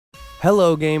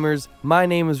Hello gamers, my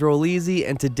name is Rolleezy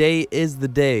and today is the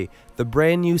day. The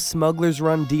brand new Smugglers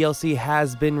Run DLC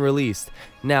has been released.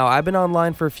 Now, I've been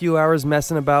online for a few hours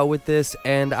messing about with this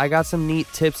and I got some neat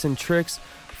tips and tricks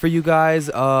for you guys,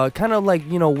 kind of like,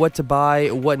 what to buy,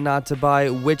 what not to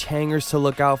buy, which hangars to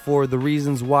look out for, the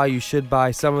reasons why you should buy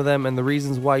some of them and the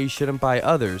reasons why you shouldn't buy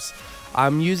others.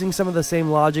 I'm using some of the same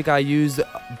logic I used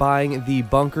buying the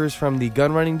bunkers from the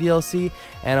gun running DLC,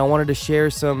 and I wanted to share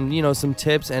some, some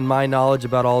tips and my knowledge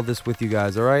about all of this with you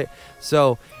guys, alright?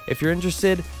 So, if you're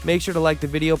interested, make sure to like the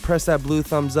video, press that blue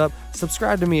thumbs up,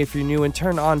 subscribe to me if you're new, and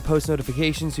turn on post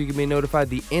notifications so you can be notified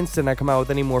the instant I come out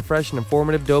with any more fresh and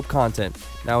informative dope content.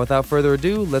 Now, without further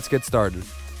ado, let's get started.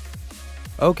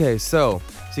 Okay, so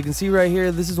you can see right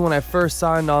here, this is when I first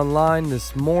signed online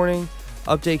this morning.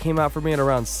 Update came out for me at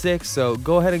around 6, so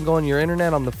go ahead and go on your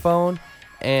internet on the phone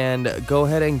and go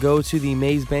ahead and go to the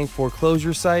Maze Bank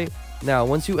foreclosure site. Now,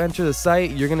 once you enter the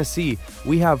site, you're gonna see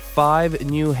we have 5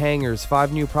 new hangars,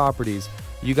 5 new properties.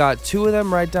 You got 2 of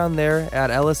them right down there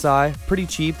at LSI, pretty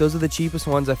cheap. Those are the cheapest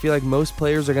ones. I feel like most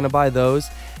players are gonna buy those.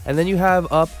 And then you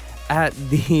have up at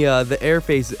the Air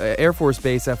Force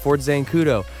Base at Fort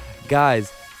Zancudo.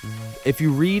 Guys, if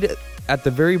you read at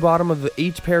the very bottom of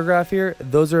each paragraph here,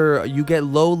 you get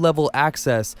low-level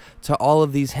access to all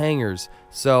of these hangars.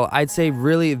 So I'd say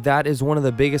really that is one of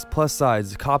the biggest plus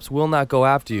sides. Cops will not go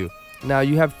after you. Now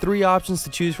you have 3 options to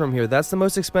choose from here. That's the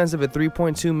most expensive at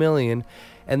 3.2 million,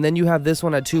 and then you have this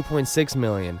one at 2.6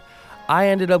 million. I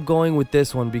ended up going with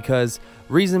this one because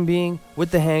reason being,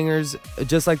 with the hangars,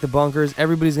 just like the bunkers,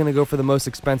 everybody's gonna go for the most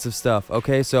expensive stuff.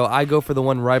 Okay, so I go for the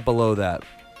one right below that.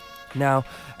 Now,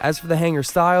 as for the hangar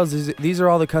styles, these are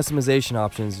all the customization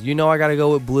options. I gotta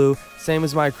go with blue, same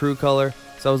as my crew color.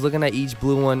 So I was looking at each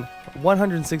blue one,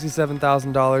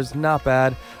 $167,000, not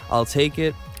bad. I'll take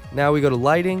it. Now we go to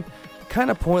lighting, kind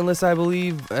of pointless, I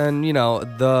believe, and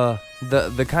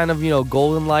the kind of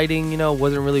golden lighting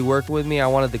wasn't really working with me. I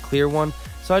wanted the clear one,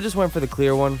 so I just went for the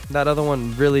clear one. That other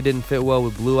one really didn't fit well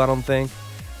with blue, I don't think.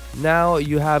 Now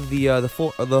you have the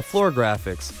floor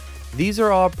graphics. These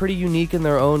are all pretty unique in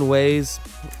their own ways.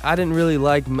 I didn't really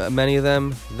like many of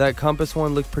them. That compass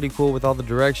one looked pretty cool with all the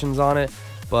directions on it,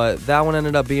 but that one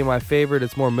ended up being my favorite.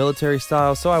 It's more military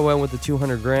style, so I went with the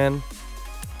 200 grand.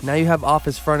 Now you have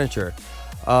office furniture.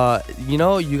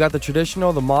 You got the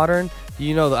traditional, the modern.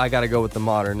 I gotta go with the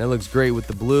modern. It looks great with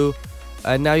the blue.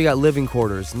 And now you got living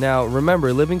quarters. Now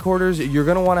remember, living quarters, you're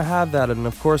gonna want to have that, and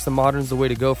of course the modern's the way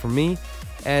to go for me.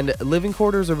 And living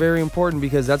quarters are very important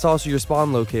because that's also your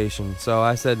spawn location. So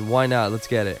I said, why not? Let's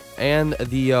get it. And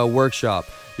the workshop.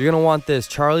 You're going to want this.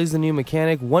 Charlie's the new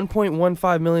mechanic,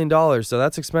 $1.15 million. So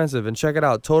that's expensive. And check it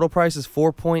out. Total price is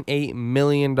 $4.8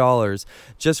 million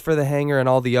just for the hangar and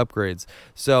all the upgrades.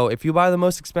 So if you buy the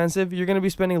most expensive, you're going to be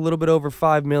spending a little bit over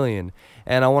 $5 million.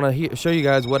 And I want to show you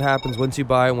guys what happens once you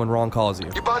buy it when Ron calls you.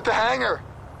 You bought the hangar.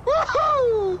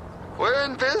 Woohoo! We're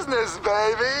in business,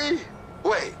 baby.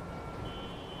 Wait.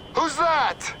 Who's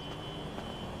that?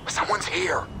 Someone's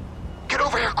here. Get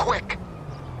over here quick.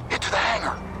 Get to the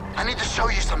hangar. I need to show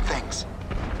you some things.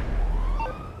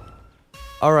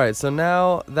 Alright, so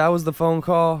now that was the phone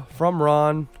call from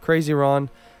Ron, Crazy Ron.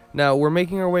 Now we're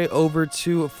making our way over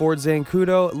to Fort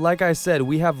Zancudo. Like I said,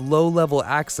 we have low-level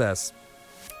access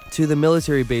to the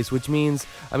military base, which means,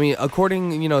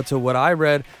 according, to what I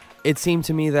read, it seemed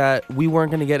to me that we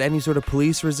weren't going to get any sort of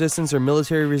police resistance or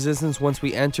military resistance once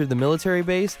we entered the military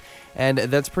base, and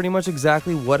that's pretty much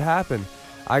exactly what happened.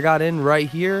 I got in right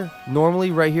here. Normally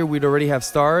right here we'd already have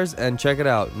stars, and check it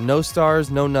out. No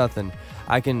stars, no nothing.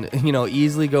 I can,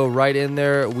 easily go right in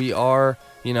there. We are,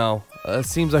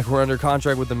 seems like we're under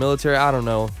contract with the military. I don't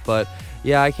know, but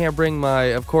yeah, I can't bring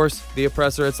of course, the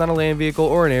Oppressor. It's not a land vehicle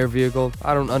or an air vehicle.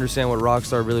 I don't understand what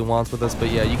Rockstar really wants with us,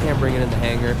 but yeah, you can't bring it in the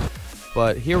hangar.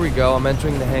 But here we go, I'm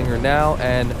entering the hangar now,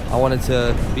 and I wanted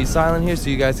to be silent here so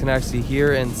you guys can actually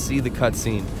hear and see the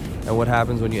cutscene and what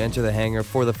happens when you enter the hangar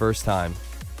for the first time.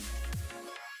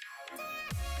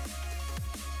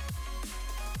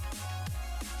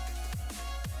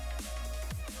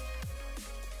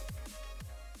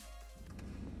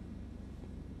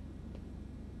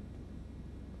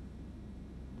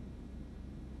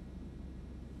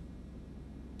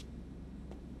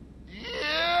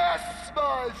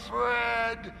 My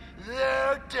friend,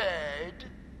 they're dead.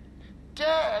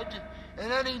 Dead,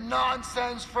 and any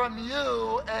nonsense from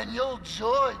you, and you'll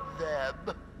join them.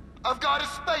 I've got a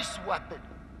space weapon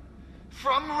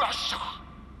from Russia.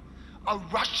 A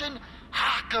Russian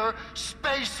hacker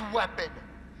space weapon.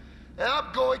 And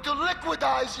I'm going to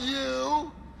liquidize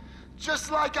you,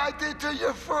 just like I did to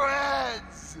your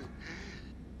friends.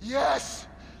 Yes,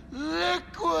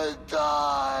 liquidize.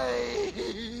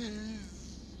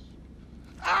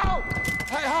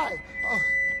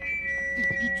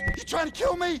 You trying to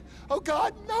kill me? Oh,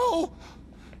 God, no!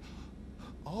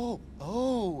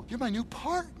 Oh, you're my new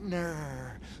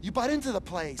partner. You bought into the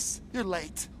place. You're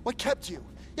late. What kept you?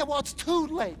 Yeah, well, it's too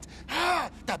late.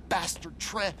 That bastard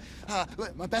Trent.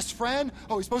 My best friend?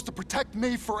 Oh, he's supposed to protect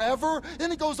me forever?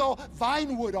 Then he goes all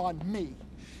Vinewood on me.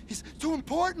 He's too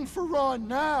important for Ron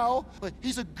now. But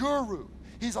he's a guru.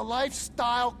 He's a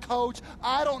lifestyle coach.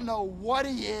 I don't know what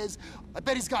he is. I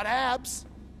bet he's got abs.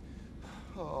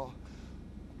 Oh,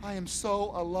 I am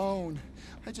so alone.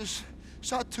 I just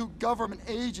shot 2 government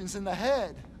agents in the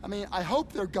head. I mean, I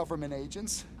hope they're government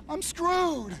agents. I'm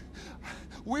screwed.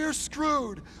 We're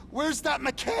screwed. Where's that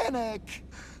mechanic?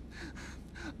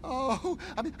 Oh,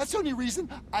 I mean, that's the only reason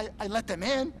I let them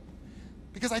in.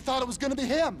 Because I thought it was gonna be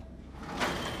him.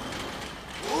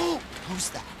 Ooh, who's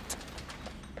that?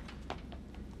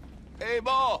 Hey,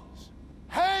 boss.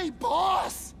 Hey,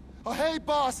 boss! Oh, hey,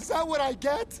 boss, is that what I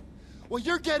get? Well,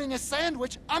 you're getting a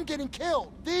sandwich, I'm getting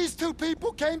killed. These 2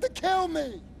 people came to kill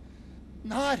me.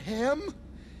 Not him.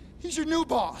 He's your new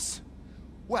boss.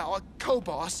 Well, a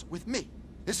co-boss with me.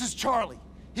 This is Charlie.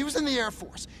 He was in the Air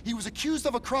Force. He was accused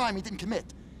of a crime he didn't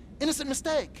commit. Innocent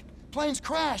mistake. Planes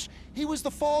crash. He was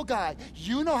the fall guy.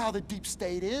 You know how the deep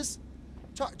state is.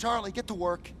 Charlie, get to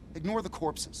work. Ignore the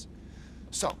corpses.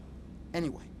 So,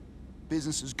 anyway,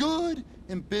 business is good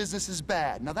and business is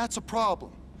bad. Now that's a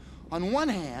problem. On one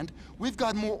hand, we've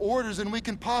got more orders than we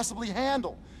can possibly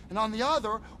handle. And on the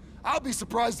other, I'll be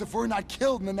surprised if we're not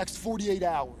killed in the next 48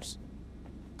 hours.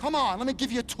 Come on, let me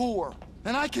give you a tour.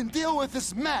 And I can deal with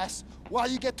this mess while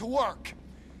you get to work.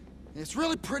 It's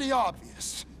really pretty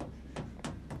obvious.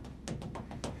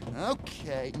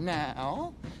 Okay,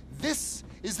 now, this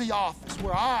is the office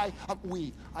where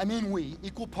we,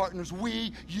 equal partners,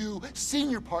 we, you,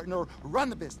 senior partner, run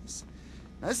the business.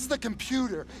 Now, this is the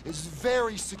computer. It's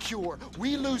very secure.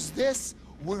 We lose this,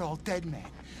 we're all dead men.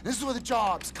 This is where the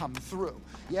jobs come through.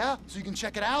 Yeah? So you can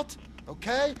check it out?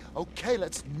 Okay? Okay,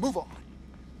 let's move on.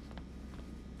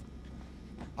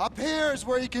 Up here is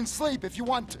where you can sleep if you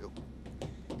want to.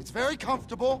 It's very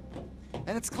comfortable,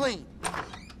 and it's clean.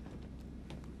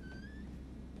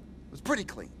 It's pretty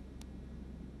clean.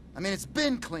 I mean, it's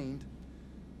been cleaned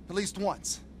at least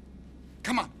once.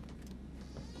 Come on.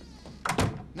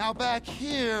 Now back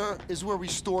here is where we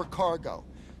store cargo.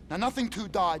 Now nothing too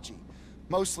dodgy.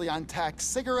 Mostly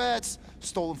untaxed cigarettes,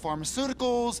 stolen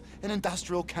pharmaceuticals, and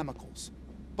industrial chemicals.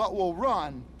 But we'll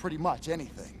run pretty much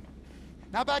anything.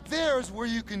 Now back there is where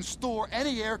you can store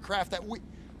any aircraft that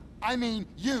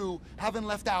you haven't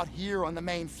left out here on the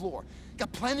main floor.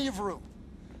 Got plenty of room.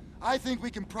 I think we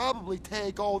can probably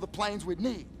take all the planes we'd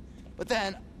need. But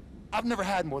then, I've never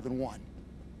had more than one.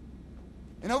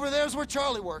 And over there's where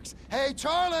Charlie works. Hey,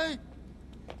 Charlie!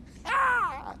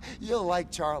 Ah! You'll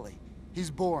like Charlie. He's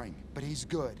boring, but he's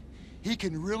good. He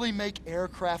can really make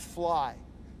aircraft fly.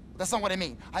 That's not what I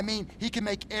mean. I mean, he can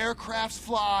make aircrafts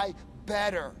fly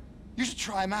better. You should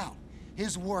try him out.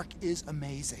 His work is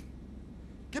amazing.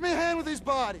 Give me a hand with these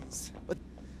bodies. But,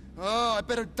 oh, I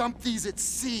better dump these at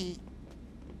sea.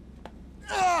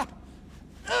 Ah!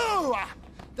 Ooh!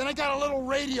 Then I got a little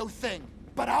radio thing,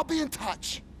 but I'll be in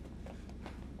touch.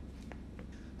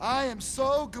 I am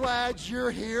so glad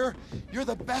you're here. You're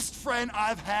the best friend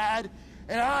I've had,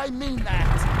 and I mean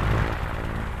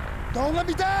that. Don't let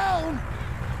me down!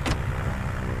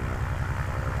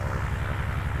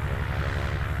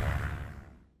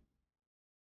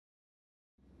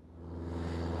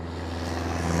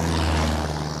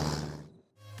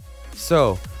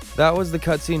 So, that was the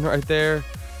cutscene right there.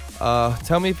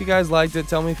 Tell me if you guys liked it.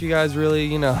 Tell me if you guys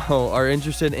really, are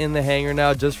interested in the hangar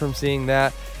now just from seeing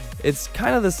that. It's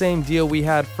kind of the same deal we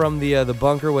had from the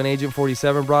bunker when Agent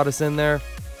 47 brought us in there.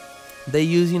 They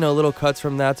use, little cuts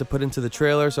from that to put into the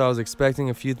trailer, so I was expecting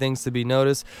a few things to be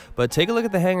noticed. But take a look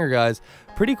at the hangar, guys.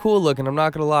 Pretty cool looking, I'm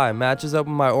not gonna lie. Matches up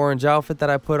with my orange outfit that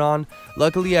I put on.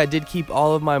 Luckily, I did keep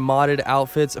all of my modded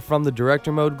outfits from the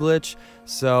director mode glitch.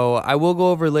 So I will go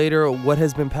over later what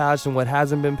has been patched and what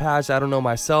hasn't been patched. I don't know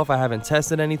myself, I haven't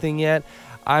tested anything yet.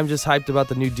 I'm just hyped about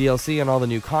the new DLC and all the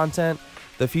new content.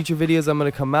 The future videos I'm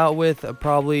gonna come out with,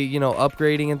 probably,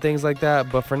 upgrading and things like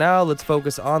that. But for now, let's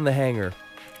focus on the hangar.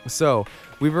 So,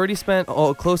 we've already spent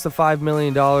close to $5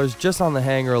 million just on the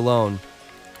hangar alone.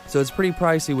 So it's pretty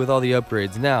pricey with all the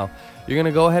upgrades. Now, you're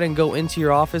going to go ahead and go into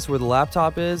your office where the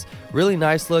laptop is. Really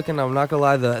nice looking, I'm not going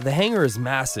to lie. The hangar is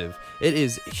massive. It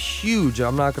is huge,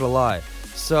 I'm not going to lie.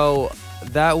 So,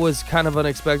 that was kind of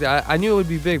unexpected. I knew it would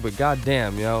be big, but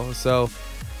goddamn, So,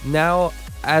 now,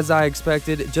 as I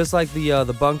expected, just like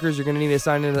the bunkers, you're going to need to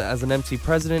sign in as an MC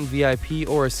President, VIP,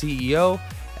 or a CEO.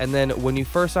 And then when you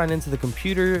first sign into the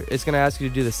computer, it's going to ask you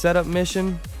to do the setup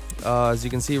mission. As you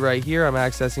can see right here, I'm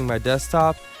accessing my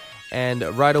desktop, and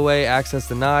right away, access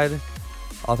denied.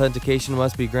 Authentication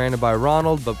must be granted by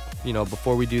Ronald, but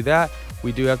before we do that,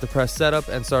 we do have to press setup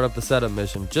and start up the setup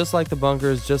mission, just like the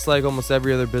bunkers, just like almost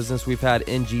every other business we've had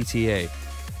in GTA.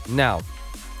 Now,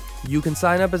 you can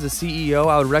sign up as a CEO.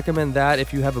 I would recommend that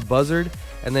if you have a buzzard,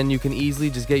 and then you can easily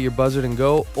just get your buzzard and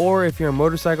go. Or if you're a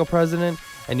motorcycle president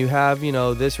and you have,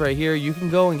 this right here, you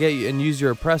can go and use your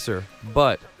oppressor.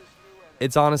 But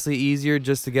it's honestly easier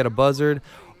just to get a buzzard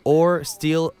or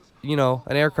steal,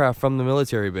 an aircraft from the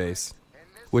military base,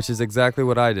 which is exactly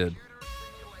what I did.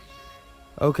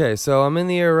 Okay, so I'm in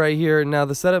the air right here. Now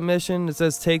the setup mission, it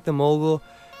says take the Mogul,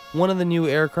 one of the new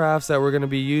aircrafts that we're going to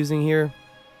be using here.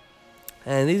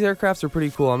 And these aircrafts are pretty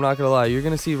cool, I'm not going to lie. You're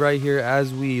going to see right here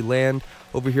as we land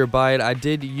over here by it, I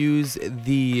did use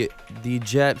the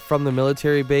jet from the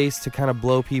military base to kind of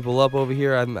blow people up over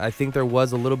here. I think there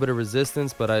was a little bit of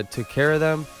resistance, but I took care of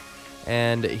them.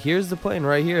 And here's the plane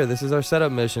right here. This is our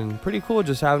setup mission. Pretty cool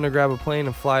just having to grab a plane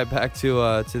and fly it back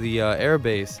to the air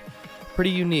base.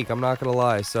 Pretty unique, I'm not gonna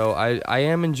lie. So I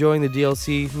am enjoying the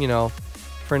DLC,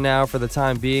 for now, for the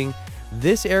time being.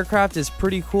 This aircraft is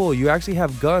pretty cool. You actually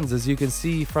have guns, as you can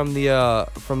see from the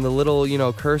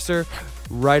little cursor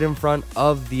right in front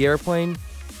of the airplane.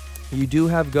 You do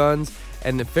have guns,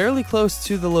 and fairly close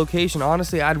to the location.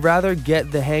 Honestly, I'd rather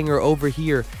get the hangar over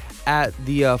here at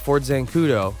the Fort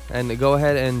Zancudo and go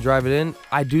ahead and drive it in.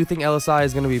 I do think LSI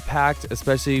is going to be packed,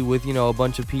 especially with a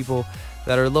bunch of people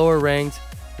that are lower ranked,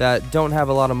 that don't have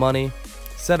a lot of money.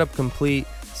 Setup complete.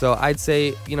 So I'd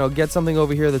say, get something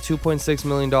over here. The $2.6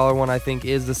 million one, I think,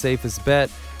 is the safest bet.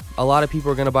 A lot of people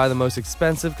are going to buy the most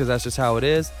expensive because that's just how it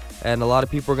is. And a lot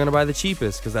of people are going to buy the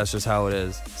cheapest because that's just how it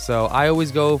is. So I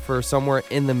always go for somewhere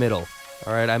in the middle.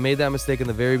 All right, I made that mistake in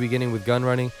the very beginning with gun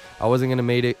running. I wasn't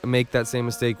going to make that same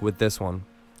mistake with this one.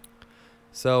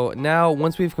 So now,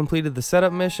 once we've completed the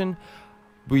setup mission,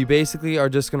 we basically are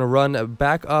just going to run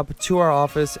back up to our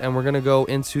office, and we're going to go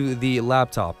into the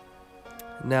laptop.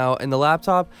 Now, in the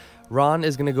laptop, Ron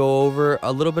is going to go over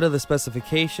a little bit of the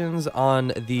specifications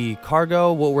on the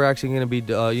cargo, what we're actually going to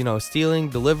be, stealing,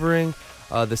 delivering,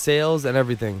 the sales, and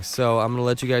everything. So I'm going to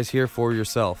let you guys hear for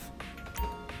yourself.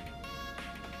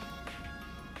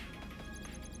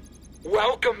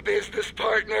 Welcome, business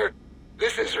partner.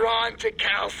 This is Ron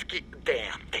Tchaikovsky.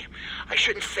 Damn. I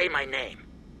shouldn't say my name.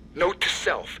 Note to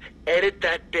self, edit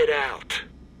that bit out.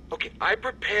 Okay, I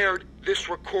prepared this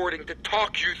recording to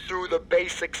talk you through the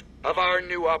basics of our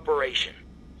new operation.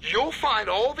 You'll find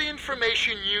all the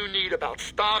information you need about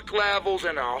stock levels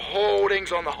and our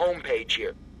holdings on the homepage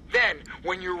here. Then,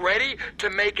 when you're ready to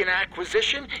make an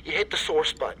acquisition, you hit the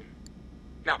source button.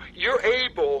 Now, you're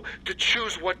able to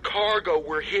choose what cargo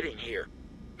we're hitting here.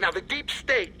 Now, the deep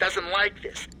state doesn't like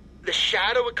this. The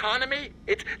shadow economy,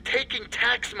 it's taking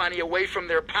tax money away from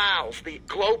their pals, the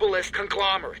globalist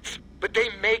conglomerates. But they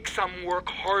make some work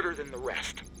harder than the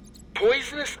rest.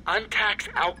 Poisonous, untaxed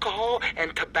alcohol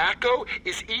and tobacco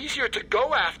is easier to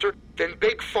go after than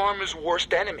Big Pharma's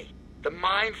worst enemy. The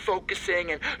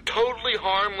mind-focusing and totally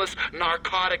harmless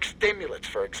narcotic stimulants,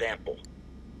 for example.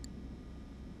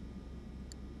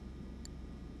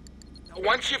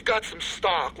 Once you've got some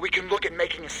stock, we can look at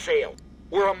making a sale.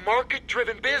 We're a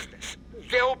market-driven business.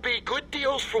 There'll be good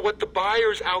deals for what the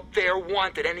buyers out there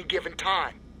want at any given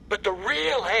time. But the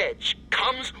real edge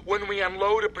comes when we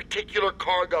unload a particular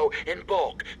cargo in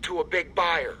bulk to a big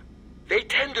buyer. They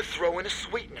tend to throw in a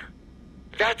sweetener.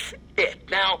 That's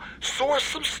it. Now, source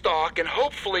some stock, and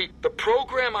hopefully the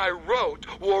program I wrote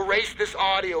will erase this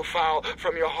audio file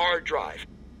from your hard drive.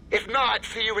 If not,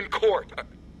 see you in court.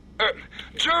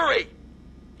 Jury!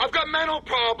 I've got mental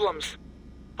problems.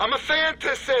 I'm a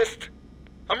fantasist.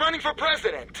 I'm running for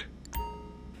president.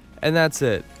 And that's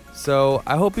it. So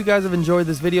I hope you guys have enjoyed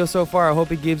this video so far. I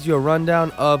hope it gives you a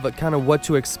rundown of kind of what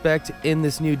to expect in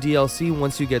this new DLC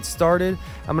once you get started.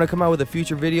 I'm going to come out with a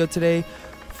future video today,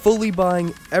 fully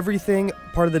buying everything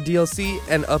part of the DLC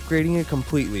and upgrading it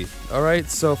completely. Alright,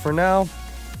 so for now,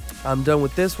 I'm done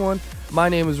with this one. My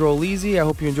name is Rolleezy. I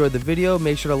hope you enjoyed the video.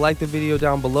 Make sure to like the video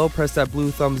down below, press that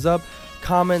blue thumbs up,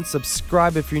 comment,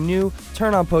 subscribe if you're new,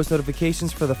 turn on post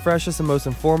notifications for the freshest and most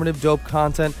informative dope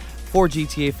content for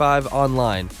GTA 5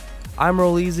 online. I'm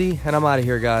Rolleezy, and I'm out of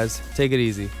here, guys. Take it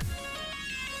easy.